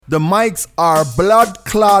The mics are blood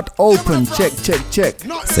clot open. Check.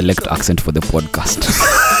 Select accent for the podcast.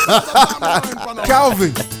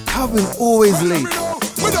 Calvin always late.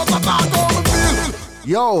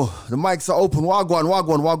 Yo, the mics are open.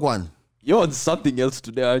 Wagwan. You're on something else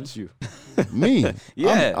today, aren't you? Me?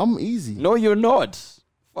 Yeah. I'm easy. No, you're not.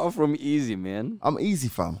 Far from easy, man. I'm easy,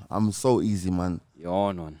 fam. I'm so easy, man. You're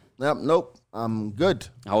on one. Yep, nope. I'm good.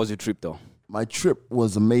 How was your trip, though? My trip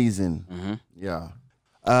was amazing. Mm-hmm. Yeah.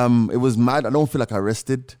 It was mad. I don't feel like I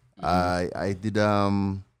rested. I did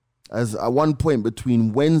as at one point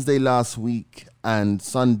between Wednesday last week and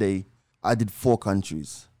Sunday, I did 4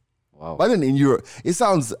 countries. Wow. But then in Europe, it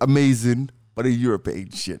sounds amazing, but in Europe it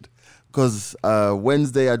ain't shit. Because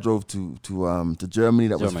Wednesday I drove to Germany.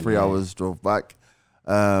 That was 3 hours. Drove back.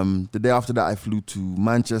 The day after that I flew to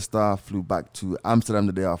Manchester. Flew back to Amsterdam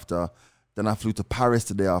the day after. Then I flew to Paris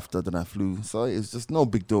the day after. Then I flew. So it's just no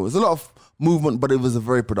big deal. It's a lot of movement, but it was a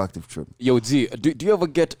very productive trip. Yo, G, do you ever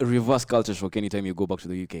get a reverse culture shock anytime you go back to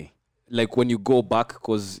the UK? Like when you go back,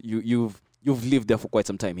 because you've lived there for quite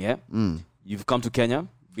some time, yeah? You've come to Kenya,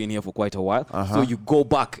 been here for quite a while. So you go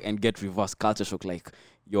back and get reverse culture shock like,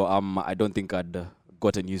 yo, I don't think I'd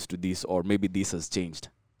gotten used to this, or maybe this has changed.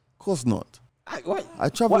 Of course not. I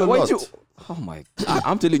travel why a lot. Oh my,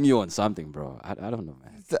 I'm telling you on something, bro. I don't know, man.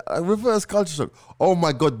 A reverse culture shock. Oh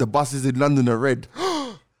my God, the buses in London are red.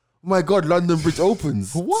 Oh my God, London Bridge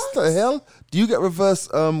opens. What the hell? Do you get reverse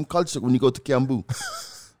culture shock when you go to Kiambu?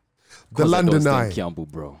 The London Eye. Kiambu,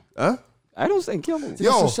 bro. Huh? I don't think Kiambu.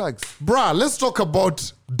 Yo, Shags. bruh, let's talk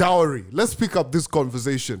about dowry. Let's pick up this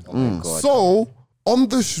conversation. Oh my God. So, on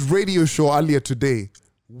the radio show earlier today,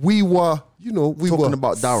 we were Talking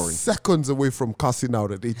about dowry. seconds away from cussing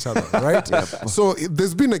out at each other, right? So,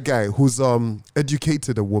 there's been a guy who's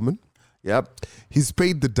educated a woman. Yep. He's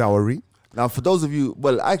paid the dowry. Now, for those of you,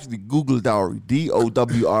 well, actually, Google dowry,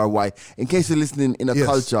 DOWRY, in case you're listening in a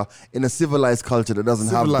culture, in a civilized culture that doesn't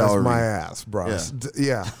have Civilized dowry. my ass, bro.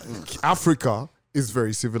 Yeah. Africa is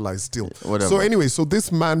very civilized still. Whatever. So anyway, so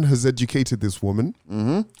this man has educated this woman.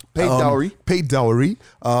 Paid dowry. Paid dowry,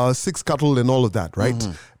 6 cattle and all of that, right?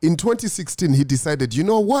 In 2016, he decided, you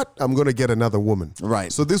know what? I'm going to get another woman.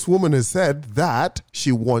 Right. So this woman has said that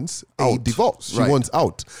she wants a divorce. She wants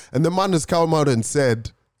out. And the man has come out and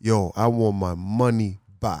said, yo, I want my money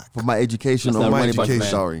back. For my education That's or not money right, back for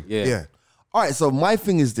man. dowry. Yeah. All right, so my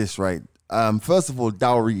thing is this, right? First of all,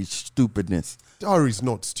 dowry is stupidness. Dowry is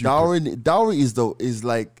not stupid. Dowry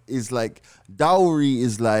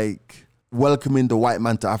is like welcoming the white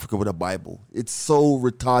man to Africa with a Bible. It's so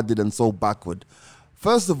retarded and so backward.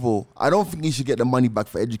 First of all, I don't think he should get the money back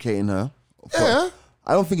for educating her. Yeah.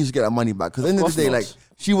 I don't think he should get that money back because at the end of the day, like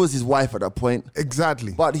she was his wife at that point.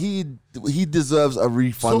 Exactly. But he deserves a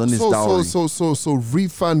refund on his dowry. So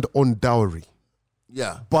refund on dowry.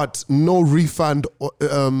 Yeah. But no refund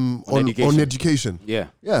on education. Yeah.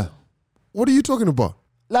 Yeah. What are you talking about?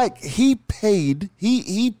 Like he paid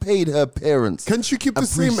her parents. Can't you keep the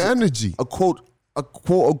same energy? A quote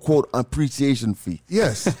unquote appreciation fee.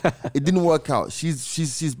 Yes. It didn't work out.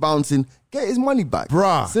 She's bouncing. Get his money back.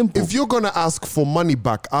 Bruh. Simple. If you're gonna ask for money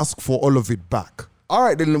back, ask for all of it back. All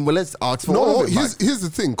right, then well, let's ask for all No, of it back. here's the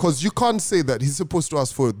thing, because you can't say that he's supposed to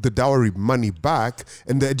ask for the dowry money back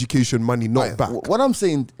and the education money not Right, back. What I'm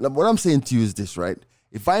saying to you is this, right?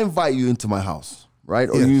 If I invite you into my house, right,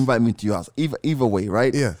 or you invite me into your house, either way,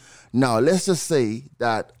 right? Yeah. Now let's just say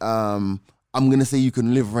that I'm gonna say you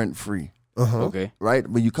can live rent free, Okay. right?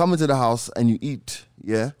 But you come into the house and you eat,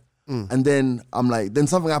 yeah. And then then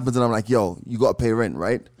something happens and I'm like, yo, you got to pay rent,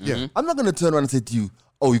 right? Yeah. I'm not going to turn around and say to you,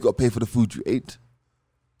 oh, you got to pay for the food you ate.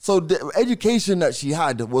 So the education that she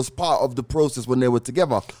had was part of the process when they were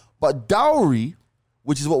together. But dowry,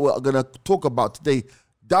 which is what we're going to talk about today,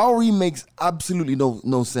 dowry makes absolutely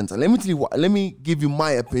no sense. And let me tell you what, let me give you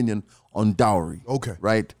my opinion on dowry. Okay.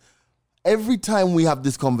 Right? Every time we have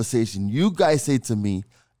this conversation, you guys say to me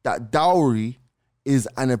that dowry is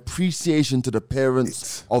an appreciation to the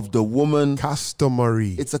parents of the woman.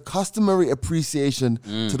 Customary. It's a customary appreciation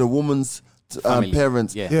to the woman's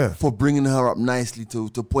parents Yeah. for bringing her up nicely to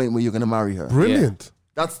a point where you're going to marry her. Brilliant.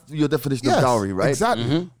 That's your definition Yes, of dowry, right?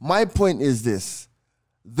 exactly. My point is this.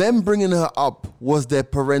 Them bringing her up was their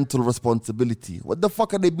parental responsibility. What the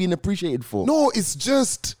fuck are they being appreciated for? No, it's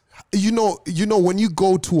just, you know, when you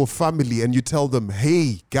go to a family and you tell them,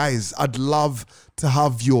 hey, guys, I'd love to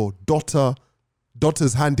have your daughter's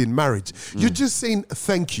hand in marriage. You're just saying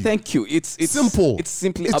thank you. Thank you. It's simple. It's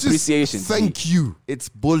simply It's just appreciation. thank you. It's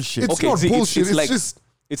bullshit. It's not bullshit. It's just...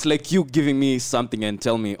 It's like you giving me something and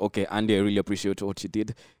tell me, okay, Andy, I really appreciate what you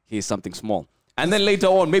did. Here's something small. And then later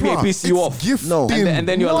on, maybe I piss you off. No. And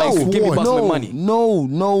then you're like, give me back my money. No.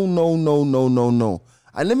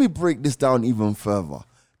 And let me break this down even further.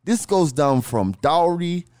 This goes down from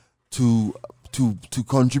dowry to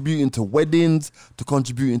contributing to weddings, to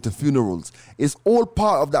contributing to funerals. It's all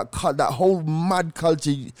part of that whole mad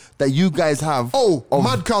culture that you guys have. Oh,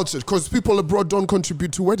 mad culture, because people abroad don't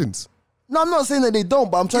contribute to weddings. No, I'm not saying that they don't,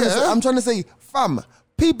 but I'm trying to say, fam,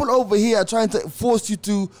 people over here are trying to force you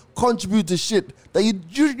to contribute to shit that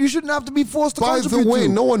you shouldn't have to be forced to contribute to. By the way,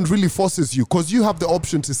 no one really forces you, because you have the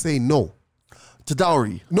option to say no. To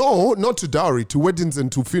dowry? No, not to dowry, to weddings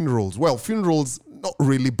and to funerals. Well, funerals, not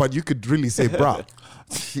really, but you could really say, bruh.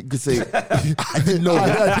 You could say, I didn't know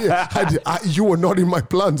that. You were not in my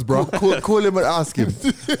plans, bro. Call him and ask him.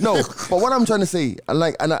 No, but what I'm trying to say, I'm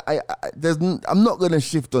not going to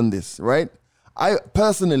shift on this, right? I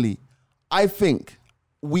think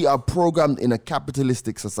we are programmed in a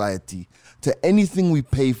capitalistic society to anything we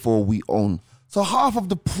pay for, we own. So half of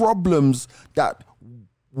the problems that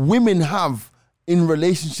women have in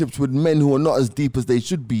relationships with men who are not as deep as they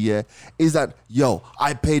should be, is that,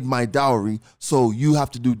 I paid my dowry, so you have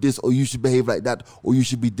to do this, or you should behave like that, or you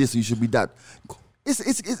should be this, or you should be that.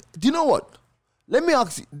 Do you know what? Let me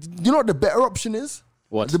ask you, do you know what the better option is?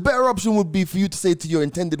 What? The better option would be for you to say to your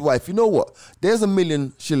intended wife, you know what? There's $1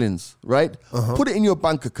 million shillings, right? Put it in your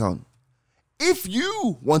bank account. If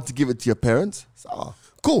you want to give it to your parents,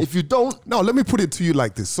 cool. If you don't... Now, let me put it to you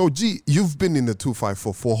like this. So, G, you've been in the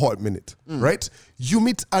 254 for a hot minute, right? You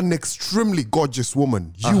meet an extremely gorgeous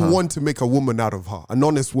woman. You want to make a woman out of her, an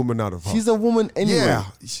honest woman out of her. She's a woman anyway.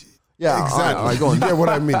 Yeah, exactly. You get what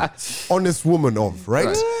I mean? Honest woman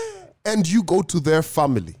right? And you go to their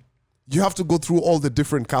family. You have to go through all the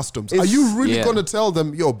different customs. Are you really going to tell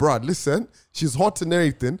them, Brad, listen, she's hot and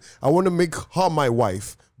everything. I want to make her my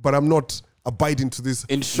wife, but I'm not abiding to this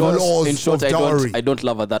laws of dowry. I don't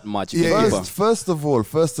love her that much. First of all,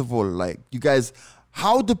 like, you guys,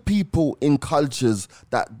 how do people in cultures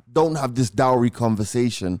that don't have this dowry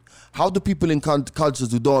conversation, how do people in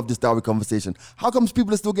cultures who don't have this dowry conversation, how comes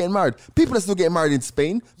people are still getting married? People are still getting married in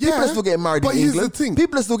Spain. People are still getting married in England. Here's the thing.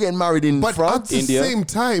 People are still getting married in France, at the India. Same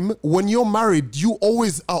time, when you're married, you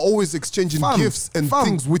always exchanging gifts and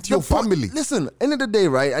things with your family. Listen, end of the day,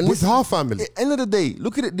 right? And with her family. End of the day,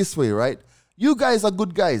 look at it this way, right? You guys are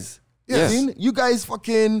good guys. Yes. You guys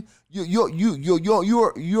fucking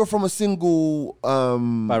you're from a single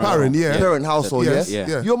parent household.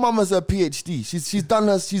 Yeah. Your mama's a PhD. She's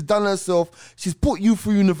done herself. She's put you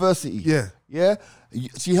through university. Yeah.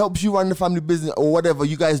 She helps you run the family business or whatever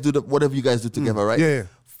you guys do. Whatever you guys do together, right? Yeah.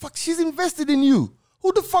 Fuck, she's invested in you.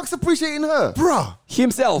 Who the fuck's appreciating her? Bruh.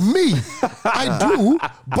 Himself. Me. I do.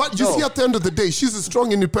 But you see, at the end of the day, she's a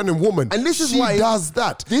strong, independent woman. And this is she why... does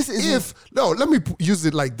that. Let me use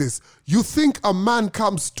it like this. You think a man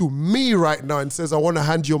comes to me right now and says, I want to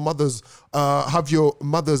have your mother's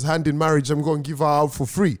hand in marriage. I'm going to give her out for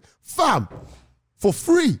free. Fam. For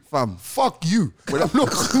free. Fam. Fuck you. I'm not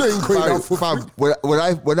going out for free.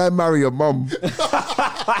 When I marry your mom,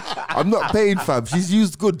 I'm not paying, fam. She's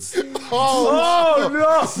used goods.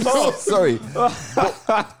 No. Sorry.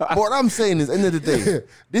 But what I'm saying is, end of the day,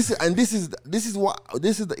 this is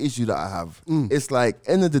the issue that I have. It's like,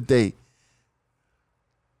 end of the day,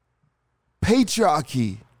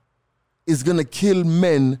 patriarchy is gonna kill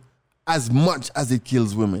men as much as it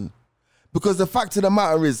kills women. Because the fact of the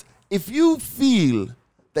matter is, if you feel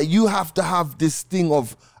that you have to have this thing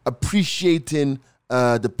of appreciating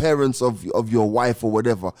the parents of your wife or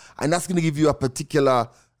whatever, and that's gonna give you a particular,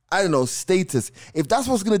 I don't know, status. If that's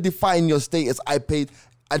what's gonna define your status, I'd pay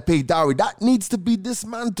dowry. That needs to be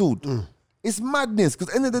dismantled. It's madness.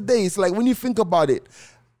 Because end of the day, it's like when you think about it,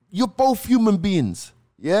 you're both human beings.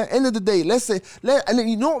 Yeah. End of the day, and then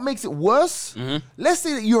you know what makes it worse? Let's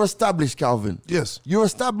say that you're established, Calvin. Yes. You're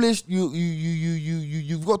established.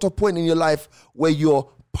 You've got to a point in your life where you're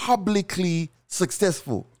publicly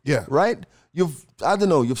successful. Yeah. Right. You've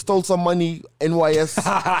stole some money, NYS,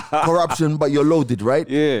 corruption, but you're loaded, right?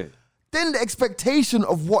 Yeah. Then the expectation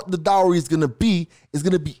of what the dowry is going to be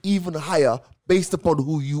even higher based upon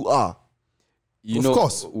who you are. Of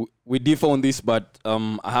course. We differ on this, but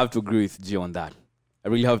I have to agree with G on that. I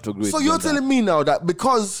really have to agree with you. So you're telling me now that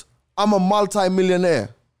because I'm a multi-millionaire,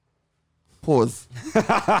 pause.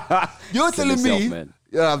 You're telling me... man.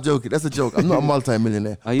 Yeah, I'm joking. That's a joke. I'm not a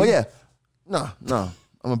multi-millionaire. But yeah, no.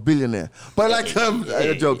 I'm a billionaire. But like,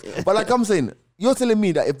 a joke. But like I'm saying, you're telling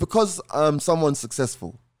me that if because someone's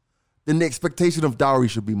successful, then the expectation of dowry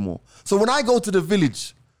should be more. So when I go to the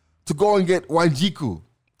village to go and get Wanjiku,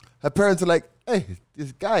 her parents are like, hey,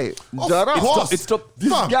 this guy, Stop.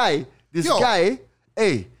 this guy,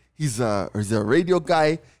 hey, He's a radio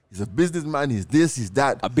guy. He's a businessman. He's this. He's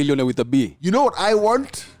that. A billionaire with a B. You know what I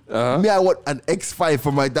want? Me, I want an X5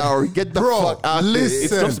 for my dowry. Get the fuck out.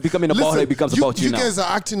 Listen, It stops becoming about her, it becomes about you now. You guys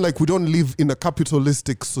are acting like we don't live in a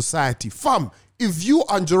capitalistic society. Fam, if you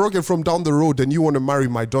are Njoroge from down the road and you want to marry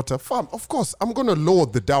my daughter, fam, of course, I'm going to lower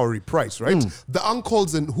the dowry price, right? The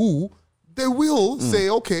uncles and they will say,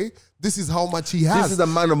 okay, this is how much he has. This is a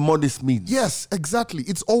man of modest means. Yes, exactly.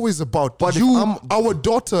 It's always about But you. Our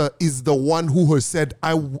daughter is the one who has said,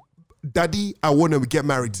 Daddy, I want to get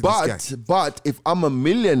married to this guy. But if I'm a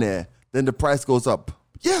millionaire, then the price goes up.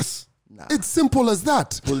 Yes. It's simple as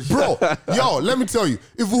that. Bro, yo, let me tell you,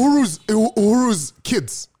 if Uhuru's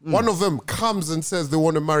kids, one of them comes and says they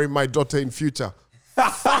want to marry my daughter in future,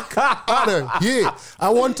 fuck out of here. I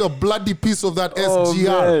want a bloody piece of that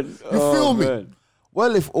SGR. You feel me? Man.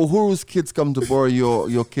 Well, if Uhuru's kids come to borrow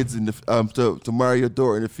your kids in the to marry your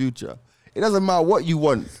daughter in the future, it doesn't matter what you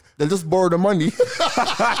want. They'll just borrow the money.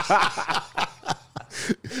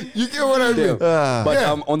 You get what I mean?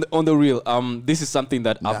 But on the real, this is something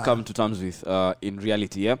that I've come to terms with in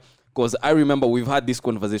reality, yeah? Because I remember we've had this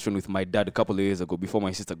conversation with my dad a couple of years ago before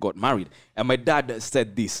my sister got married. And my dad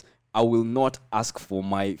said this: I will not ask for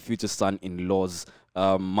my future son-in-law's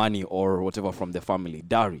money or whatever from the family.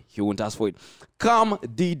 Dowry. He won't ask for it. Come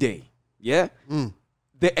D-Day, yeah?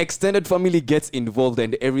 The extended family gets involved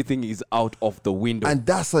and everything is out of the window. And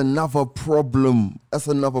that's another problem.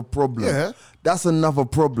 Yeah. That's another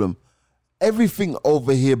problem. Everything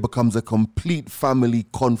over here becomes a complete family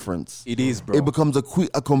conference. It is, bro. It becomes a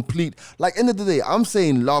complete, like, end of the day, I'm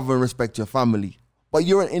saying love and respect your family, but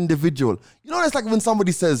you're an individual. You know, it's like when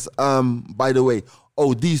somebody says, by the way,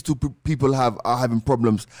 oh, these two people are having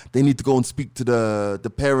problems. They need to go and speak to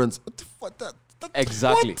the parents. What the fuck?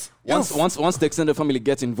 Exactly. What? Once the extended family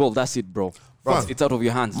gets involved, that's it, bro. It's out of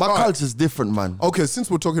your hands. My culture's different, man. Okay, since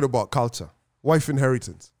we're talking about culture, wife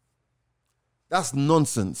inheritance. That's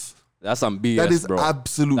nonsense. That's some BS, That is bro.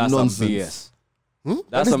 absolute That's nonsense. Some BS. That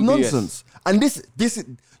That's is some nonsense. And this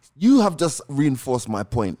you have just reinforced my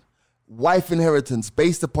point. Wife inheritance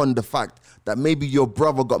based upon the fact that maybe your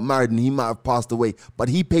brother got married and he might have passed away, but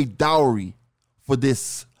he paid dowry for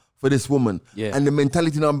this woman. Yeah. And the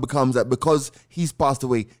mentality now becomes that because he's passed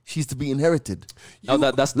away, she's to be inherited. Now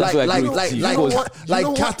that's where I agree with you.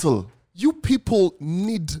 Like cattle. You people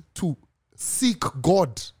need to seek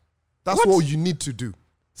God. That's what you need to do.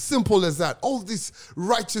 Simple as that. All this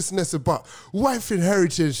righteousness about wife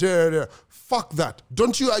inheritance, fuck that.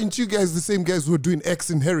 Aren't you guys the same guys who are doing X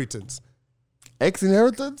inheritance? X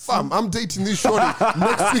inheritance? Fam, I'm dating this shorty.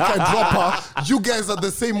 Next week I drop her. You guys are the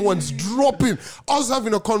same ones dropping. I was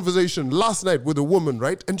having a conversation last night with a woman,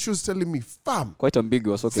 right? And she was telling me, fam, quite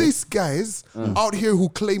ambiguous. Okay. these guys out here who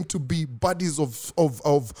claim to be buddies of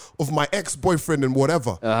my ex-boyfriend and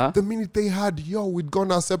whatever, the minute they had, we'd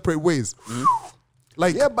gone our separate ways.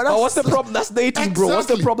 Like, Yeah, but But what's the problem? That's dating, bro. What's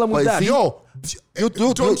the Exactly. problem with But that?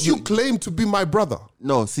 see- don't you claim to be my brother?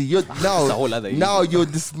 No, see, you're a whole other now you're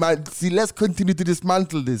see, let's continue to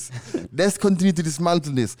dismantle this.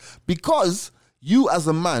 Because you as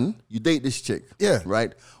a man, you date this chick. Yeah.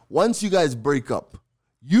 Right? Once you guys break up,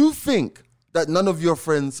 you think that none of your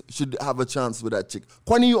friends should have a chance with that chick.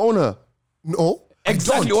 Kwani, you own her. No. I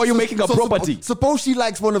Exactly. don't. Or you're making a So property. Suppose she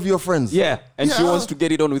likes one of your friends. Yeah. And she Yeah. wants to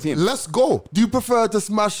get it on with him. Let's go. Do you prefer to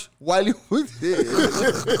smash while you with it?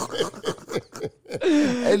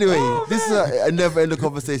 Anyway, this is a never-ending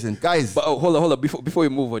conversation. Guys, But hold on. Before we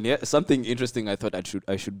move on, yeah, something interesting I thought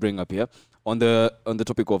I should bring up here on the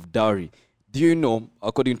topic of dowry. Do you know,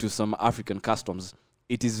 according to some African customs,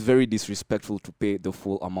 it is very disrespectful to pay the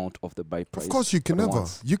full amount of the buy price? Of course, you can at never.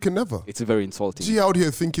 once. You can never. It's very insulting. G out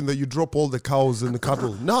here thinking that you drop all the cows and the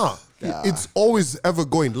cattle. Nah. It's always ever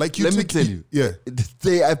going. Like you let me take- tell you. Yeah. The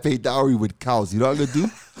day I pay dowry with cows, you know what I'm going to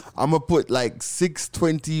do? I'm going to put like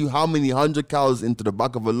 620, how many 100 cows into the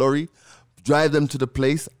back of a lorry, drive them to the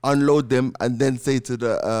place, unload them, and then say to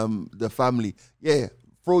the family, yeah,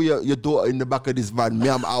 throw your daughter in the back of this van. Me,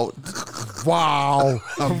 I'm out. Wow.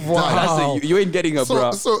 Wow. You ain't getting a bra.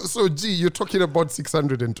 So G, you're talking about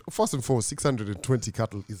 600 and first and foremost, 620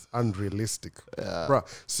 cattle is unrealistic. Bruh,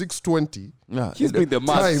 620 Yeah. He's doing the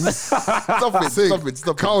math. times Stop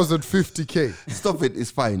it. cows at 50K. Stop it. It's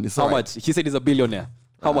fine. It's How all right. much? He said he's a billionaire.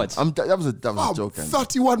 How much? That was a joke.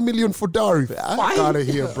 31 million for dowry. Fuck out of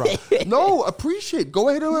here, bro. No, appreciate. Go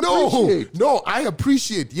ahead and appreciate. No, I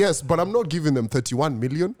appreciate, yes, but I'm not giving them 31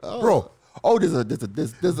 million. Bro. Oh, there's a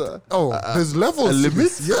There's levels. a to limit?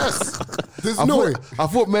 this. Yes. There's I no way.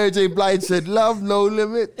 thought Mary J. Blige said, love, no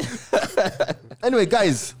limit. Anyway,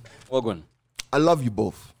 guys, Ogun, I love you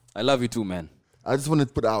both. I love you too, man. I just wanted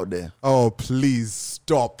to put it out there. Oh, please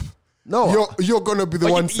Stop. No. You're gonna be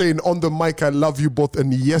the one saying on the mic, "I love you both,"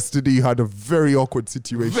 and yesterday you had a very awkward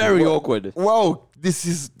situation. Very awkward. Wow,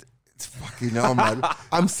 it's fucking hell, man.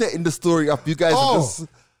 I'm setting the story up. You guys are just...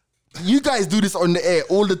 You guys do this on the air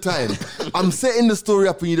all the time. I'm setting the story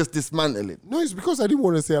up and you just dismantle it. No, it's because I didn't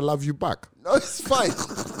want to say I love you back. No, it's fine.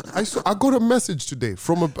 I got a message today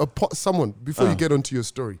from someone, before you get onto your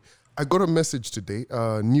story. I got a message today,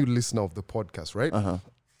 a new listener of the podcast, right?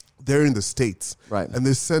 They're in the States. Right. And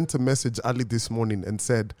they sent a message early this morning and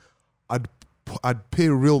said, I'd pay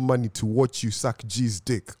real money to watch you suck G's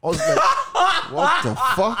dick. I was like, What the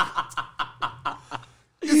fuck?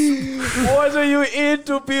 What are you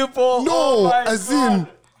into, people? no, as in,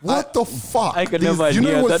 what the fuck? I can never You know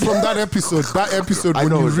hear what, that. from that episode I when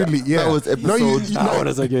know you that- really, yeah. that was episode- How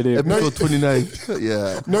does I get in? Episode 29.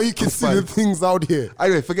 Yeah. now you can see the things out here.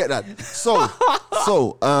 Anyway, forget that.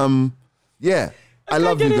 Yeah. I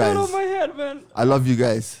love Get you it out guys. of my head, man. I love you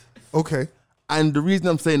guys. Okay. And the reason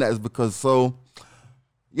I'm saying that is because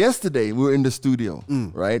yesterday we were in the studio,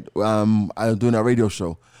 right? I was doing a radio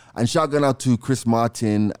show, and shout out to Chris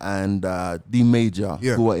Martin and D Major,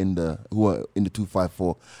 who are in the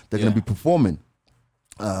 254. They're gonna be performing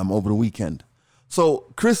over the weekend. So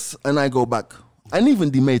Chris and I go back, and even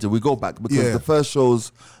D Major, we go back because the first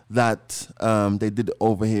shows that they did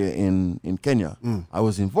over here in Kenya, I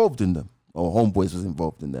was involved in them, or Homeboys was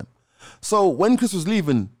involved in them. So when Chris was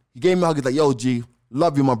leaving, he gave me a hug. He's like, "Yo, G,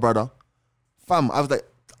 love you, my brother." Fam, I was like,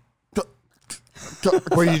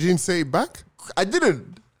 But you didn't say it back? I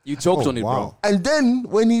didn't. You choked on it, bro. And then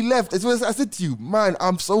when he left, it's when I said to you, man,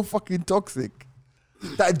 I'm so fucking toxic.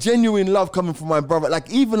 That genuine love coming from my brother, like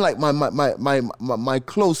even like my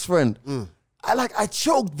close friend, I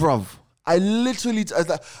choked, bruv. I literally, I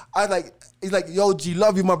was like, he's like, "Yo, G,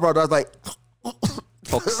 love you, my brother." I was like,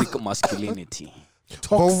 Toxic masculinity.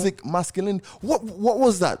 toxic masculinity. What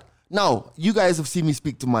was that? Now, you guys have seen me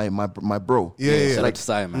speak to my bro. Yeah. Shout out to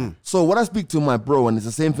Sai, man. So when I speak to my bro, and it's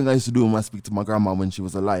the same thing I used to do when I speak to my grandma when she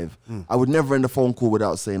was alive, I would never end a phone call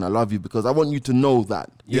without saying I love you, because I want you to know that.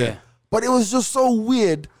 Yeah. But it was just so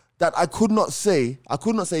weird that I could not say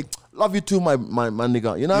love you too, my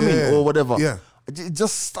nigga. You know what I mean? Or whatever. Yeah. It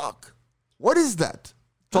just stuck. What is that?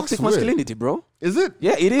 Toxic That's weird. masculinity, bro. Is it?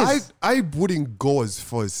 Yeah, it is. I wouldn't go as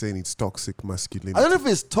far as saying it's toxic masculinity. I don't know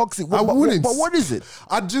if it's toxic. I wouldn't. But what is it?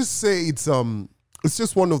 I'd just say it's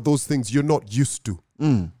just one of those things you're not used to.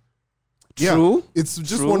 Yeah, True. it's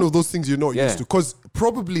just True. one of those things you're not Yeah. used to. Because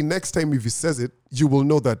probably next time if he says it, you will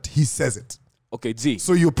know that he says it. Okay, Z.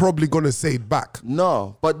 So you're probably gonna say it back.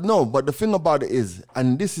 No, but the thing about it is,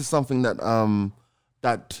 and this is something that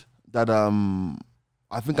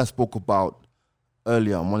I think I spoke about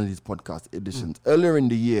earlier on one of these podcast editions. Earlier in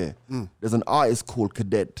the year, there's an artist called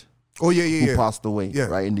Cadet Oh yeah, who passed away,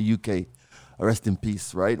 right, in the UK. Rest in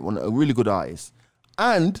peace, right? A really good artist.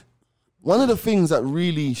 And one of the things that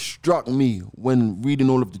really struck me when reading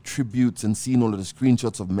all of the tributes and seeing all of the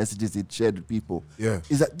screenshots of messages he'd shared with people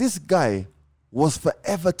is that this guy was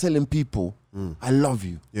forever telling people, "I love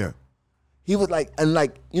you." Yeah. He was like, and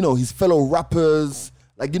like, you know, his fellow rappers,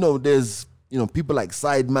 like, you know, there's, you know, people like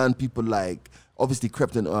Sideman, people like, obviously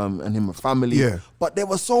Krypton and him a family. Yeah. But there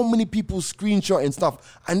were so many people screenshotting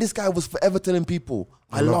stuff. And this guy was forever telling people,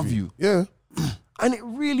 I love you. Yeah. And it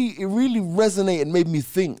really resonated and made me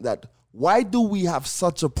think that why do we have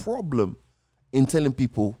such a problem in telling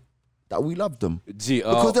people that we love them?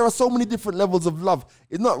 Because there are so many different levels of love.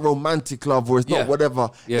 It's not romantic love or it's not whatever.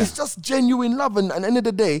 Yeah. It's just genuine love. And at the end of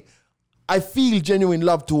the day, I feel genuine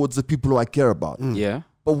love towards the people who I care about. Yeah.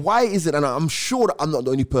 But why is it? And I'm sure that I'm not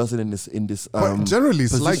the only person in this. But generally,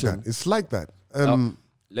 it's position. like that. It's like that.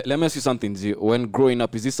 Let me ask you something, Z. When growing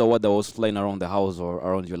up, is this a word that was flying around the house or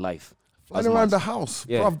around your life? Flying around the house.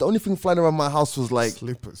 Yeah. Bruv, the only thing flying around my house was like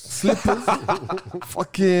Slippers.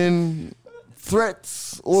 fucking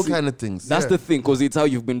threats, all kind of things. That's the thing, because it's how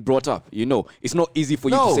you've been brought up. You know, it's not easy for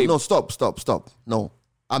you to say. No, stop. No,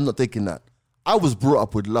 I'm not taking that. I was brought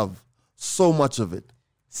up with love. So much of it.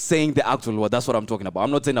 Saying the actual word, that's what I'm talking about.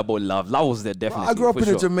 I'm not saying about love. Love was there definitely. I grew up for in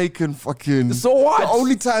a sure. Jamaican fucking. So what? The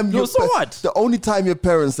only time so what? The only time your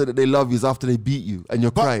parents said that they love you is after they beat you and you're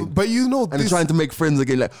crying. But you know, and they're trying to make friends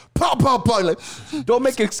again, like pow, like. Don't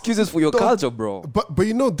make excuses for your culture, bro. But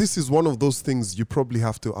you know, this is one of those things you probably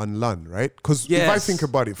have to unlearn, right? Because if I Yes. think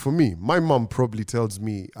about it, for me, my mom probably tells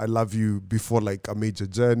me I love you before like a major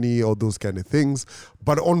journey or those kind of things.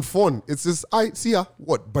 But on phone, it's just I see ya.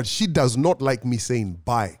 What? But she does not like me saying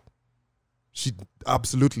bye. She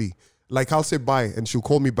absolutely, like I'll say bye and she'll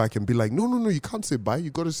call me back and be like, no, you can't say bye. You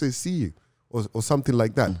got to say see you or something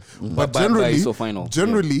like that. But Bye generally, is so final.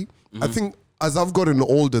 generally, I think as I've gotten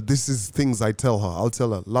older, this is things I tell her. I'll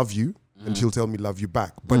tell her, love you, and she'll tell me, love you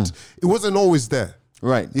back. But it wasn't always there.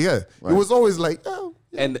 Right. Yeah. Right. It was always like, oh,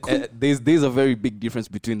 yeah, And cool. there's a very big difference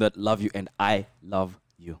between that love you and I love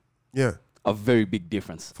you. Yeah. A very big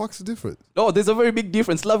difference. Fuck's the difference. No, there's a very big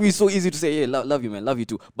difference. Love you is so easy to say, yeah, love you, man, love you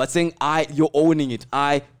too. But saying you're owning it.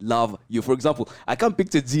 I love you. For example, I can't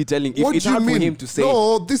picture G telling, if What it's do you hard for mean? him to say.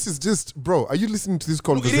 No, this is just, bro, are you listening to this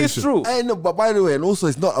conversation? It is true. I know, but by the way, and also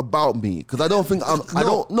it's not about me because I don't think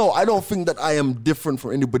I don't think that I am different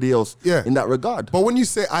from anybody else. Yeah. In that regard. But when you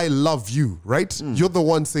say I love you, right? You're the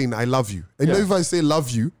one saying I love you. And Yeah. if I say love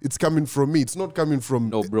you, it's coming from me. It's not coming from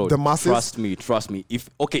No, bro. the masses. Trust me.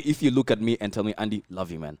 If you look at me and tell me, Andy, love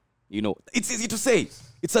you, man. You know, it's easy to say.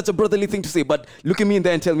 It's such a brotherly thing to say. But look at me in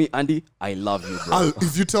there and tell me, Andy, I love you, bro.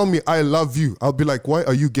 If you tell me I love you, I'll be like, why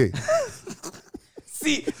are you gay?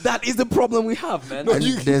 See, that is the problem we have, man. And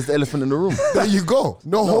there's the elephant in the room. There you go.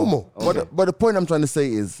 No homo. But the point I'm trying to say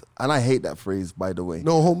is, and I hate that phrase, by the way.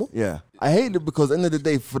 No homo? Yeah, I hate it because at the end of the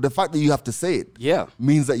day, for the fact that you have to say it, Yeah.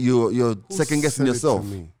 means that you're second guessing Said it to yourself.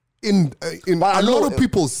 me. In But I a know lot of it-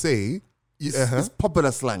 people say, It's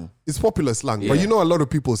popular slang. it's popular slang, but Yeah. you know a lot of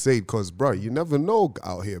people say it because, bro, you never know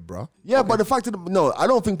out here, bro. Yeah, but the fact that no, I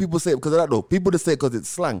don't think people say it because of that though. People just say it because it's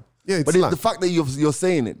slang. Yeah, it's but slang. the fact that you're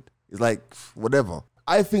saying it is like whatever.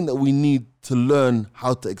 I think that we need to learn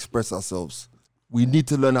how to express ourselves. We need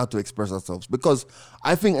to learn how to express ourselves because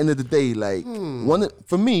I think end of the day, like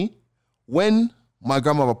for me, when my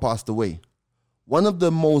grandmother passed away, one of the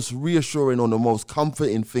most reassuring or the most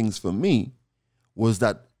comforting things for me was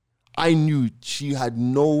that I knew she had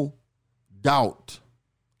no doubt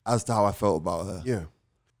as to how I felt about her. Yeah.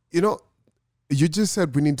 You know, you just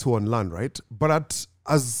said we need to unlearn, right? But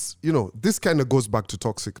as you know, this kind of goes back to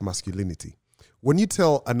toxic masculinity. When you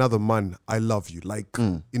tell another man, I love you, like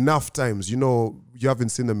enough times, you know, you haven't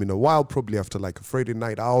seen them in a while, probably after like a Friday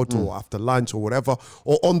night out or after lunch or whatever,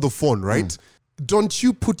 or on the phone, right? Don't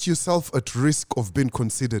you put yourself at risk of being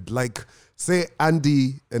considered? Like, say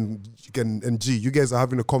Andy and G, you guys are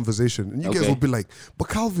having a conversation, and you guys Okay. will be like, but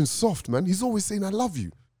Calvin's soft, man. He's always saying, I love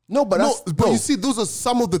you. No, but that's, But bro, you see, those are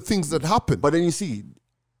some of the things that happen. But then you see,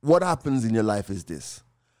 what happens in your life is this.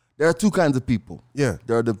 There are two kinds of people. Yeah.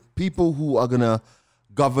 There are the people who are going to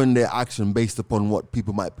govern their action based upon what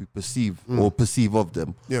people might perceive of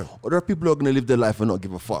them. Yeah. Or there are people who are going to live their life and not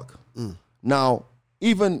give a fuck. Now,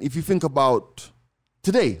 even if you think about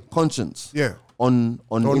today, Conscience. Yeah. On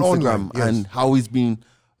Instagram online, yes. and how he's been,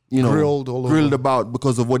 you know, Grilled all over. about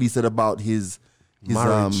because of what he said about his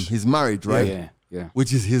marriage, right? Yeah.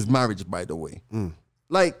 Which is his marriage, by the way.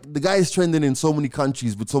 Like, the guy is trending in so many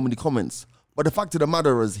countries with so many comments. But the fact of the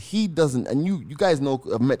matter is, he doesn't, and you guys know,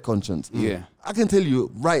 I've met Conscience. Yeah. I can tell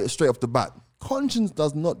you right straight off the bat, Conscience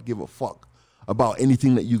does not give a fuck about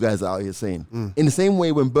anything that you guys are out here saying. In the same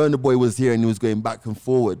way when Burna Boy was here and he was going back and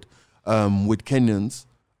forward with Kenyans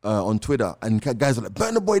on Twitter, and guys were like,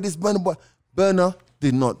 Burna Boy this, Burna Boy. Burna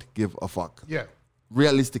did not give a fuck. Yeah.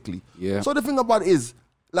 Realistically. Yeah. So the thing about it is,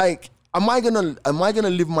 like, am I gonna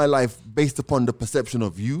live my life based upon the perception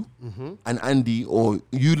of you and Andy, or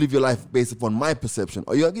you live your life based upon my perception,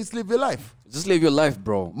 or you just live your life? Just live your life,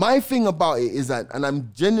 bro. My thing about it is that, and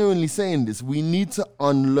I'm genuinely saying this, we need to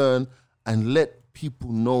unlearn and let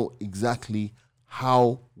people know exactly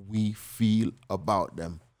how we feel about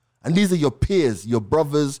them. And these are your peers, your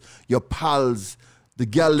brothers, your pals, the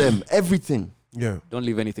girl them, everything. Yeah. Don't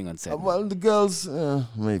leave anything unsaid. Well, the girls,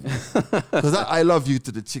 maybe. Because I love you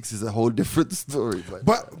to the chicks is a whole different story.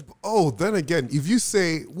 But then again, if you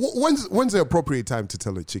say, when's the appropriate time to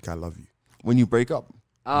tell a chick I love you? When you break up.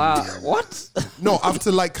 What? No,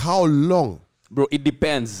 after like how long? Bro, it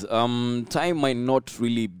depends. Time might not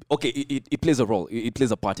really. Okay, it plays a role. It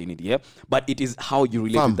plays a part in it, yeah. But it is how you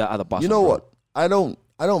relate with that other person. You know bro. what? I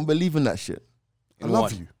don't believe in that shit. I love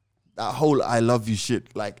what? you. That whole I love you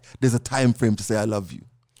shit. Like, there's a time frame to say I love you.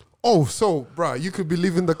 Oh, so, bruh, you could be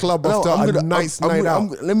leaving the club No, after I'm a gonna- nice I'm night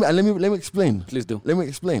gonna- out. let me explain. Please do. Let me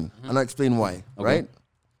explain, and I'll explain why. Right?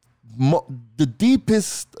 The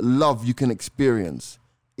deepest love you can experience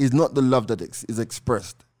is not the love that is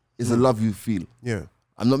expressed. It's the love you feel. Yeah.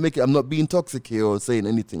 I'm not being toxic here or saying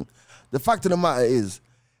anything. The fact of the matter is,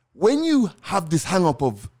 when you have this hang up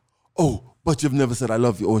of, oh, but you've never said I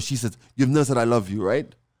love you, or she says, you've never said I love you,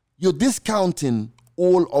 right? You're discounting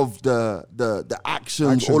all of the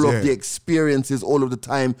actions, all of yeah. the experiences, all of the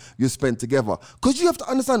time you spent together. Because you have to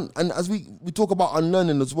understand, and as we talk about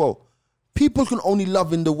unlearning as well, people can only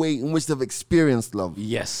love in the way in which they've experienced love.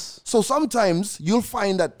 Yes. So sometimes you'll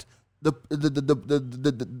find that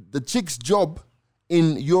the chick's job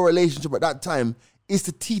in your relationship at that time is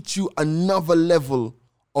to teach you another level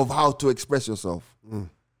of how to express yourself.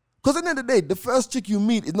 Because at the end of the day, the first chick you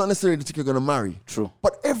meet is not necessarily the chick you're gonna marry. True.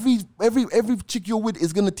 But every chick you're with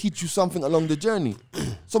is gonna teach you something along the journey.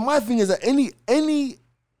 So my thing is that any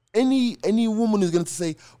woman who's gonna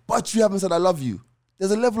say, but you haven't said I love you,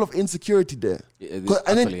 there's a level of insecurity there.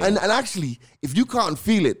 And actually, if you can't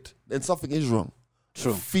feel it, then something is wrong.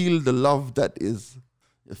 True. Feel the love that is.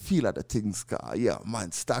 You feel like the things, yeah,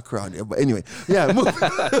 man, stack around here. But anyway, yeah,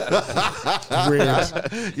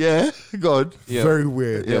 Weird. yeah, God, Yeah. Very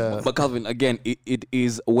weird. Yeah. But Calvin, again, it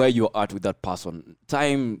is where you're at with that person.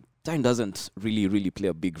 Time doesn't really play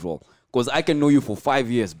a big role. Because I can know you for 5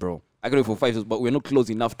 years, bro. I can know you for 5 years, but we're not close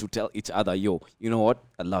enough to tell each other, yo, you know what?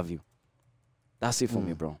 I love you. That's it for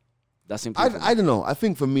me, bro. That's simple. I don't know. I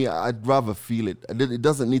think for me, I'd rather feel it. It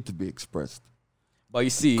doesn't need to be expressed. But you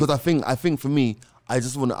see, Because I think for me, I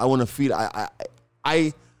want to feel.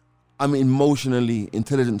 I'm emotionally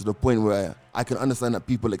intelligent to the point where I can understand that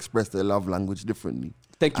people express their love language differently.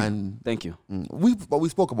 thank you. And Thank you. we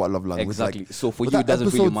spoke about love language. Exactly. Like, So for was you, that it doesn't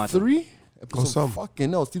really episode matter. 3? Episode some. fucking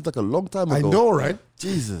hell, seems like a long time I ago. know, right?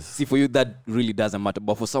 Jesus. See, for you, that really doesn't matter.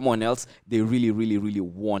 But for someone else, they really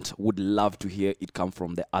would love to hear it come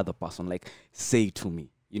from the other person. Like, say it to me.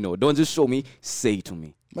 You know, don't just show me, say it to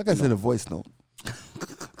me. Like I said in a voice note.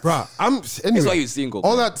 Bruh, That's why anyway, you're single.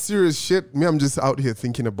 all man. that serious shit, me, I'm just out here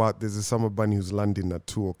thinking about there's a summer bunny who's landing at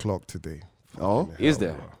 2 o'clock today. Oh, Is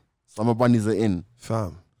there? summer bunnies are in.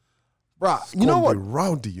 Fam. Bruh, It's you know gonna what? be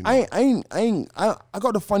rowdy, you know. I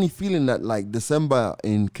got a funny feeling that like December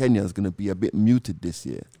in Kenya is gonna be a bit muted this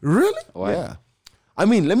year. Really? Why? Yeah. I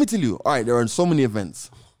mean, let me tell you, all right, there are so many events.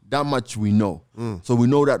 That much we know. So we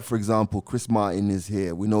know that, for example, Chris Martin is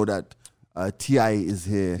here. We know that T.I. is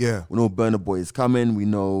here. Yeah. We know Burna Boy is coming. We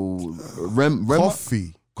know Rema.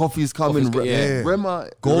 Coffee. Coffee's coming. Coffee's- yeah. Rema.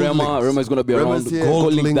 Rema is going to be Rema's around. here.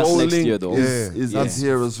 Gold Link, that's Gold next Link year, though. is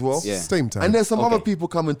here as well. Yeah. Same time. And there's some other Okay. people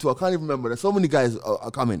coming too. I can't even remember. There's so many guys are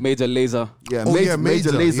coming. Major Laser. Yeah,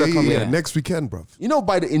 Major Laser coming. yeah. Next weekend, bruv. You know,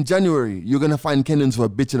 in January, you're gonna find Kenyans who are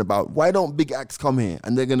bitching about why don't big acts come here,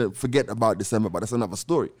 and they're gonna forget about December. But that's another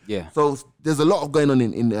story. Yeah. So there's a lot of going on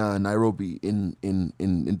in Nairobi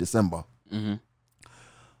in December.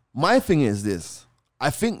 My thing is this: I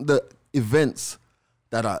think the events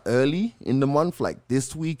that are early in the month, like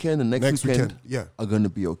this weekend and next weekend, yeah. are gonna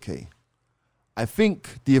be okay. I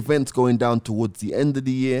think the events going down towards the end of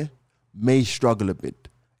the year may struggle a bit,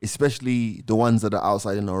 especially the ones that are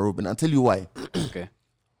outside in Nairobi. And I'll tell you why. Okay.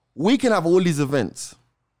 We can have all these events.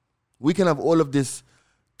 We can have all of this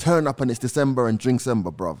turn up and it's December and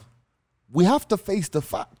Drinksember, bruv. We have to face the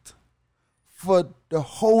fact. For the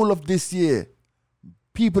whole of this year,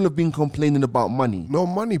 people have been complaining about money. No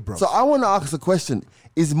money, bruv. So I want to ask a question.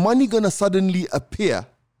 Is money going to suddenly appear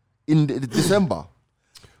in December?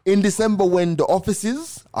 In December when the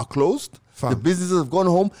offices are closed, Fam. the businesses have gone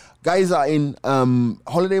home, guys are in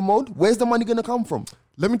holiday mode, where's the money going to come from?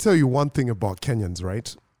 Let me tell you one thing about Kenyans,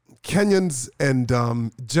 right? Kenyans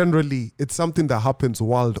and generally it's something that happens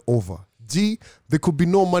world over. There could be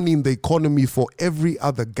no money in the economy for every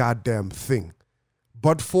other goddamn thing.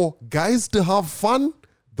 But for guys to have fun,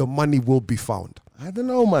 the money will be found. I don't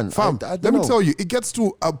know, man. Fam, I let don't me know. tell you, it gets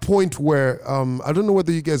to a point where, I don't know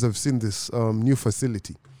whether you guys have seen this new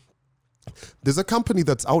facility. There's a company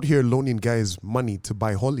that's out here loaning guys money to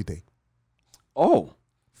buy holiday. Oh.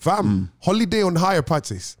 Fam, holiday on hire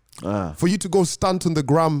purchase. For you to go stunt on the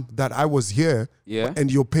gram that I was here Yeah.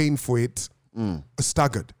 and you're paying for it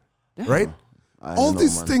staggered, right? I All don't know,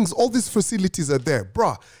 these man. things, all these facilities are there.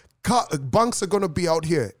 Bruh, banks are going to be out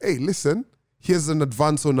here. Hey, listen, here's an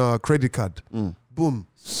advance on a credit card. Boom.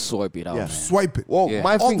 Swipe it out, Yeah. man. Swipe it. Well, Yeah.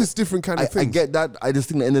 my All thing, these different kind of I things. get that. I just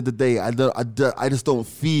think at the end of the day, I just don't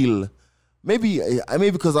feel. Maybe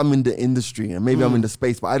because I'm in the industry and maybe I'm in the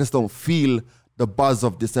space, but I just don't feel the buzz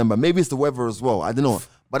of December. Maybe it's the weather as well. I don't know.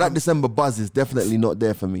 But that December buzz is definitely not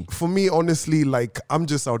there for me. For me, honestly, like I'm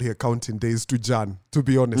just out here counting days to Jan, to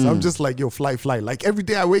be honest. I'm just like, yo, fly. Like every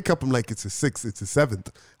day I wake up, I'm like, it's a 6th, it's a 7th.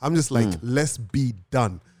 I'm just like, let's be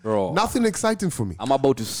done. Bro. Nothing exciting for me. I'm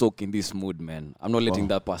about to soak in this mood, man. I'm not letting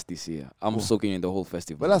that pass this year. I'm soaking in the whole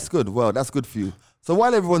festival. Well, that's good. Well, that's good for you. So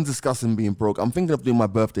while everyone's discussing being broke, I'm thinking of doing my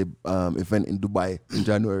birthday event in Dubai in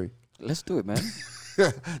January. Let's do it, man.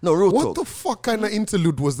 No, real What talk. the fuck kind of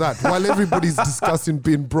interlude was that while everybody's discussing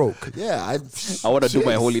being broke? Yeah, I want to do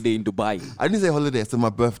my holiday in Dubai. I didn't say holiday. I said my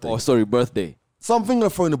birthday. Oh, sorry, birthday. So I'm thinking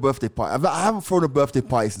of throwing a birthday party. I haven't thrown a birthday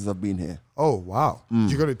party since I've been here. Oh, wow.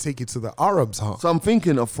 You're going to take it to the Arabs, huh? So I'm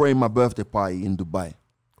thinking of throwing my birthday party in Dubai.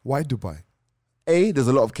 Why Dubai? A, there's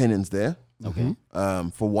a lot of Kenyans there. Okay.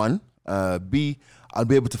 For one. B, I'll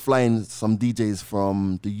be able to fly in some DJs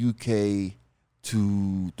from the UK,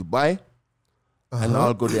 to Dubai, and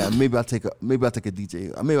I'll go there. And maybe I'll take a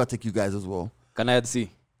DJ. Maybe I'll take you guys as well. Can I add C?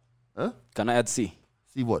 Huh? Can I add C?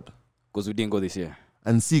 See what? Because we didn't go this year.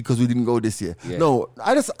 And see, because we didn't go this year. Yeah. No,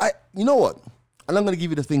 you know what? And I'm gonna give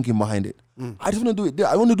you the thinking behind it. I just want to do it.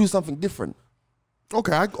 I want to do something different.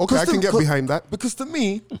 Okay, I can get behind that. Because to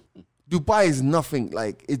me, Dubai is nothing.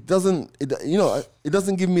 Like it doesn't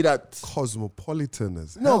give me that Cosmopolitan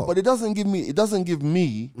as hell. No, but it doesn't give me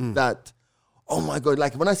that. Oh my God!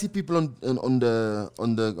 Like when I see people on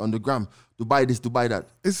the gram, Dubai this, Dubai that.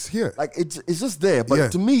 It's here. Like it's just there.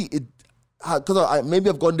 But to me, because maybe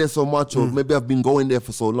I've gone there so much, or maybe I've been going there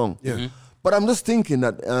for so long. Yeah. Mm-hmm. But I'm just thinking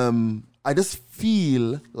that I just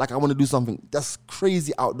feel like I want to do something that's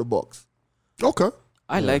crazy out the box. Okay.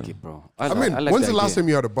 I like it, bro. I mean, like when's the last time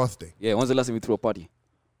you had a birthday? Yeah, when's the last time you threw a party?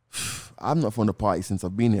 I'm not from the party since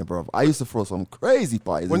I've been here, bro. I used to throw some crazy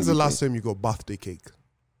parties. When's the last time you got birthday cake?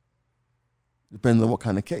 Depends on what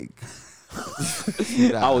kind of cake.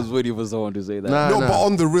 I was waiting for someone to say that. Nah. But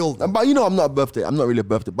on the real. But you know, I'm not really a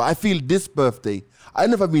birthday. But I feel this birthday, I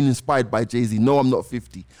don't know if I've been inspired by Jay-Z. No, I'm not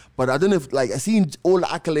 50. But I don't know if, like, I seen all the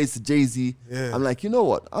accolades to Jay-Z. Yeah. I'm like, you know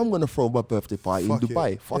what? I'm going to throw my birthday party Fuck in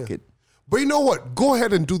Dubai. it. Fuck Yeah. it. But you know what? Go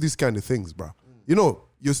ahead and do these kind of things, bro. You know,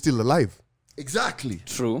 you're still alive. Exactly.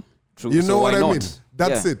 True. You So know what why I not? mean?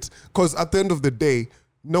 That's Yeah. it. Because at the end of the day,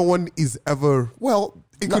 no one is ever, well,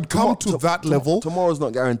 it could come to that level. Tomorrow's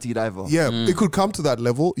not guaranteed either. Yeah, it could come to that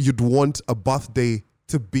level. You'd want a birthday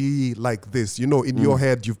to be like this. You know, in your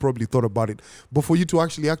head, you've probably thought about it. But for you to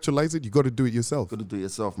actually actualize it, you got to do it yourself. Got to do it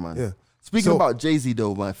yourself, man. Yeah. Speaking So- about Jay-Z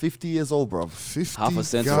though, man, 50 years old, bro. 50 Half a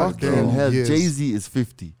century. goddamn Fucking hell, years. Jay-Z is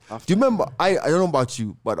 50. Do you remember? I don't know about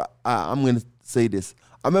you, but I'm gonna say this.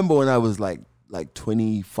 I remember when I was like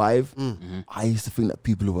 25. I used to think that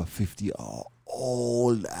people who are 50 are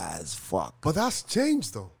old as fuck, But that's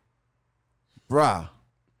changed, though. bruh.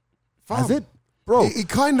 Has Fam. it, bro? It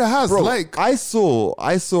kind of has. Bro, Like, I saw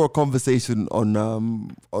a conversation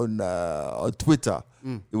on Twitter.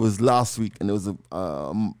 It was last week, and it was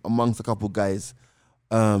amongst a couple guys,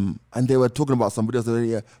 and they were talking about somebody else.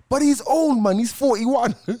 Yeah, but he's old, man. He's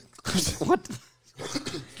 41. What?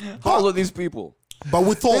 How old are these people? but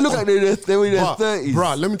with all, They look like they were in their 30s.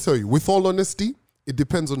 Bruh, let me tell you, with all honesty, it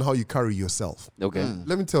depends on how you carry yourself. Okay.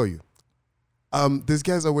 Let me tell you, there's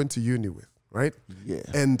guys I went to uni with, right? Yeah.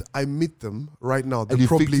 And I meet them right now. They you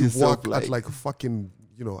probably fix yourself work like- at like a fucking,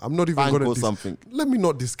 you know, I'm not even Bank going or to something. Let me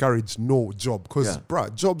not discourage no job because, Yeah.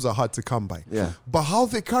 bruh, jobs are hard to come by. Yeah. But how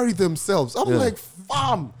they carry themselves, I'm Yeah. like,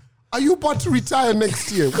 fam, are you about to retire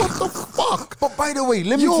next year? What the fuck? But by the way,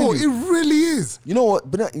 let me Yo, tell it you. really is. You know what?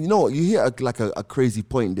 But you know what? You hear a crazy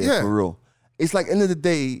point there Yeah. for real. It's like end of the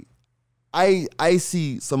day, I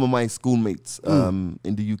see some of my schoolmates in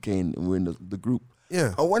the UK and we're in the group.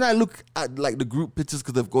 Yeah. And when I look at like the group pictures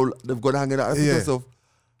because they've got hanging out, I think to Yeah. myself,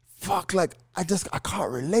 fuck, like I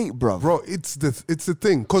can't relate, bro. Bro, it's the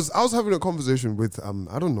thing. Because I was having a conversation with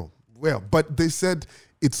I don't know where, but they said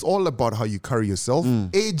it's all about how you carry yourself.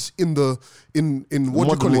 Age in what do you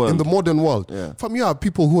modern call it? In world. the modern world. Yeah. From you have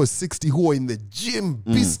people who are 60 who are in the gym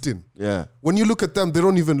beasting. Yeah. When you look at them, they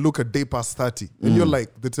don't even look a day past 30. And you're like,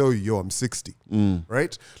 they tell you, yo, I'm 60.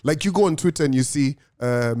 Right? Like you go on Twitter and you see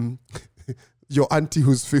your auntie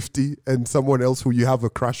who's 50 and someone else who you have a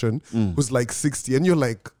crush on who's like 60. And you're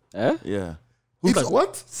like, Eh? Yeah. Who's it's- like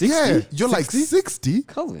what? 60? yeah, you're like 60? 60?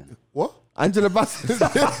 Calvin. What? Angela Bassett.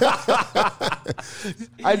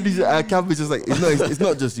 Calvin's just like it's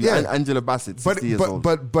not just you. Yeah. Angela Bassett, 60 years old.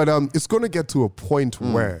 But it's going to get to a point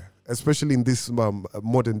where, especially in this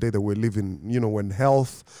modern day that we're living, you know, when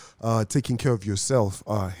health, taking care of yourself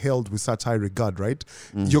are held with such high regard, right?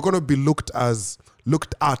 You're going to be looked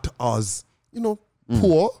at as, you know,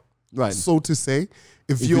 poor, Right. so to say,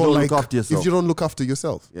 if you you're don't like look after yourself. if you don't look after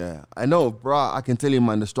yourself. Yeah, I know, bro. I can tell you,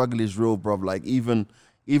 man, the struggle is real, bro. Like even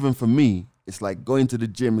for me, it's like going to the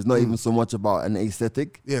gym is not even so much about an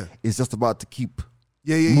aesthetic. Yeah. It's just about to keep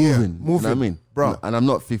Yeah, moving. yeah. You know what I mean, bro. And I'm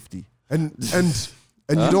not 50. And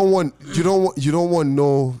you don't want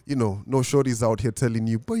no shorties out here telling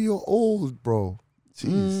you, but you're old, bro.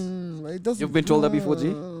 Jeez. It doesn't. You've been told that before,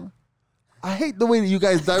 G? I hate the way that you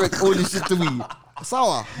guys direct all this shit to me.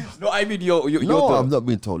 Sour. No, I mean you're No, the- I'm not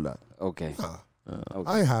being told that. Okay.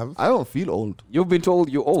 I have. I don't feel old. You've been told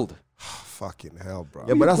you're old. Fucking hell, bro.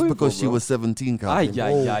 Yeah, but that's going because for, she bro? was 17. Ah, Calvin.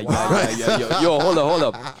 yeah. Yo, hold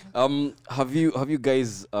up. Have you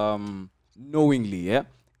guys knowingly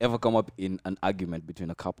ever come up in an argument between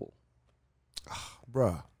a couple?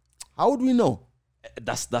 Bruh. How would we know?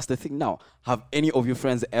 That's the thing now. Have any of your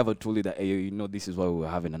friends ever told you that, hey, you know, this is why we were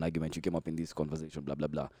having an argument? You came up in this conversation, blah blah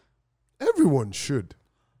blah. Everyone should.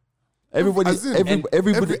 Everybody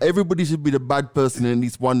should be the bad person in at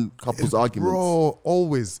least one couple's arguments. Bro,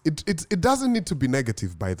 always. It doesn't need to be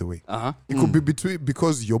negative, by the way. It could be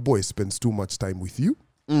because your boy spends too much time with you.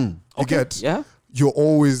 You get? Yeah. You're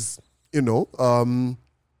always, you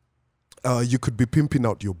could be pimping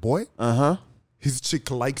out your boy. His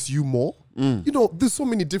chick likes you more. There's so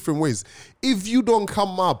many different ways. If you don't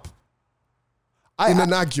come up in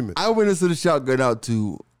an argument. I went into the shout going out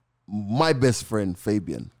to my best friend,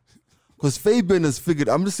 Fabian. Because Fabian has figured,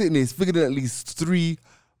 I'm just sitting there, he's figured at least 3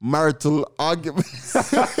 marital arguments.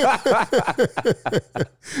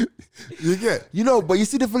 You get? But you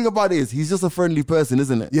see the thing about it is, he's just a friendly person,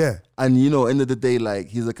 isn't it? Yeah. And end of the day, like,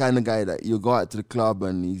 he's the kind of guy that you go out to the club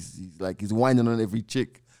and he's whining on every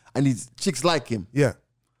chick. And chicks like him. Yeah.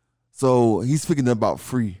 So he's figuring about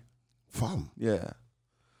 3. Fam. Yeah.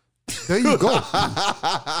 There you go.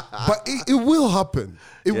 But it will happen.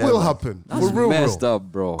 It will happen. That's For real, messed up,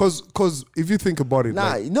 bro. Because if you think about it,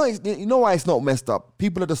 you know why it's not messed up?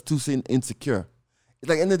 People are just too insecure. It's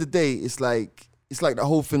like, end of the day, it's like the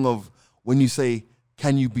whole thing of when you say,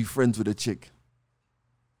 can you be friends with a chick?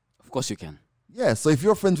 Of course you can. Yeah, so if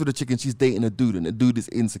you're friends with a chick and she's dating a dude and the dude is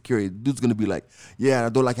insecure, the dude's going to be like, yeah, I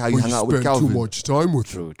don't like how you hang out with Calvin. Too much time with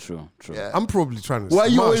him. True. Yeah. I'm probably trying to Why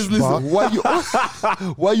smash, you always listen?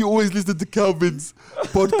 bruh. Why you always listen to Calvin's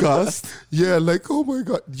podcast? Yeah, like, oh my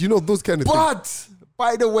God. Those kind of things. But,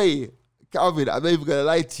 by the way, Calvin, I'm not even going to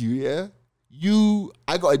lie to you, yeah?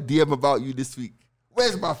 I got a DM about you this week.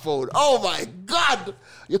 Where's my phone? Oh my God!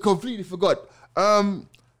 You completely forgot.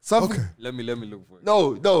 Something. Okay. Let me look for it.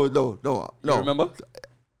 No. You remember?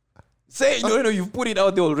 Say it. No, you've put it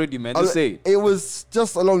out there already, man. Just say it. It was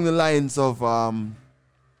just along the lines of,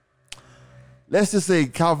 let's just say,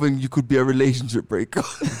 Calvin, you could be a relationship breaker.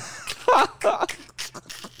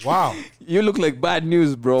 Wow. You look like bad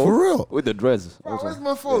news, bro. For real? With the dreads. Bro, also. where's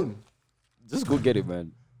my phone? Just go get it,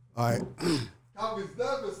 man. All right. Calvin's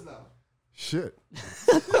nervous now. Shit.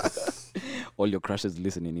 All your crushes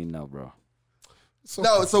listening in now, bro.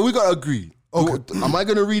 No, so we gotta agree. Okay. Am I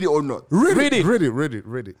gonna read it or not? Read it.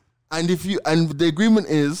 And the agreement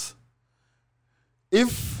is,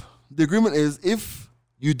 if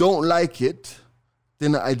you don't like it,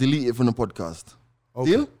 then I delete it from the podcast.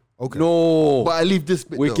 Okay. Deal? Okay. No. But I leave this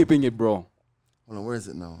bit. We're though. keeping it, bro. Hold on, where is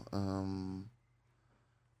it now?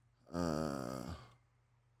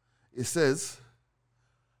 It says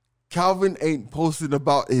Calvin ain't posting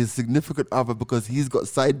about his significant other because he's got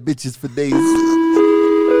side bitches for days.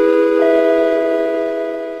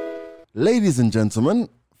 Ladies and gentlemen,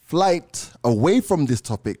 flight away from this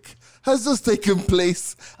topic has just taken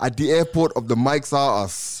place at the airport of the Mikes Are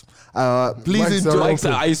Us. Please Mics enjoy. are Mike,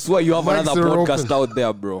 I swear you have Mics another are podcast open. out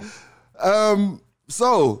there, bro.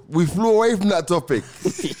 So we flew away from that topic.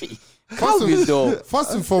 Calvin, though.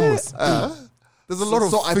 First and foremost, there's a lot of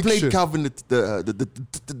So I fiction. played Calvin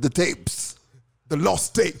the tapes. The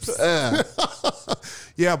lost tapes.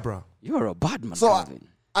 Yeah, bro. You're a bad man, So Calvin.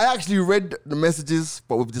 I actually read the messages,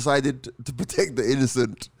 but we've decided to protect the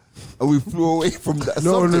innocent, and we flew away from that.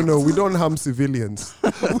 No, subject. we don't harm civilians.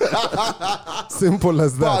 Simple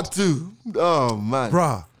as that. Part 2. Oh man,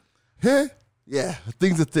 Bruh. Hey? yeah,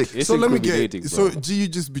 things are thick. It's So let me incriminating, get. bro. So G, you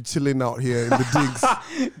just be chilling out here in the digs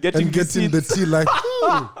Getting and getting the receipts. tea like,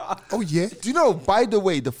 oh yeah. Do you know? By the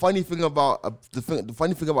way, the funny thing about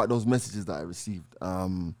those messages that I received,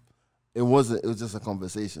 it was just a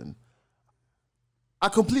conversation. I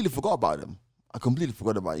completely forgot about them. I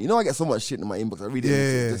get so much shit in my inbox. I read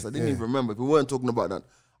it. I didn't even remember. If we weren't talking about that,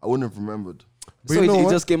 I wouldn't have remembered. But So you know it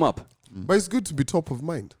what? just came up. But it's good to be top of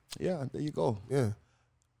mind. Yeah, there you go. Yeah.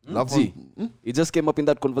 Love See, on- it just came up in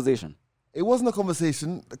that conversation. It wasn't a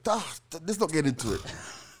conversation. Let's not get into it.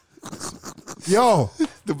 Yo,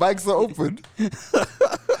 The mics are open.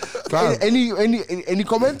 fam, Any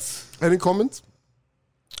comments? any comments?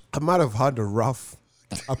 I might have had a rough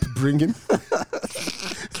upbringing,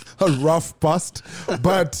 a rough past,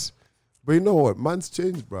 but you know what? Man's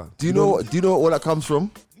changed, bro. Do you know where that comes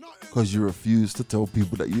from? Because you refuse to tell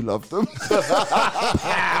people that you love them.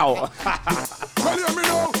 Ow! Benjamin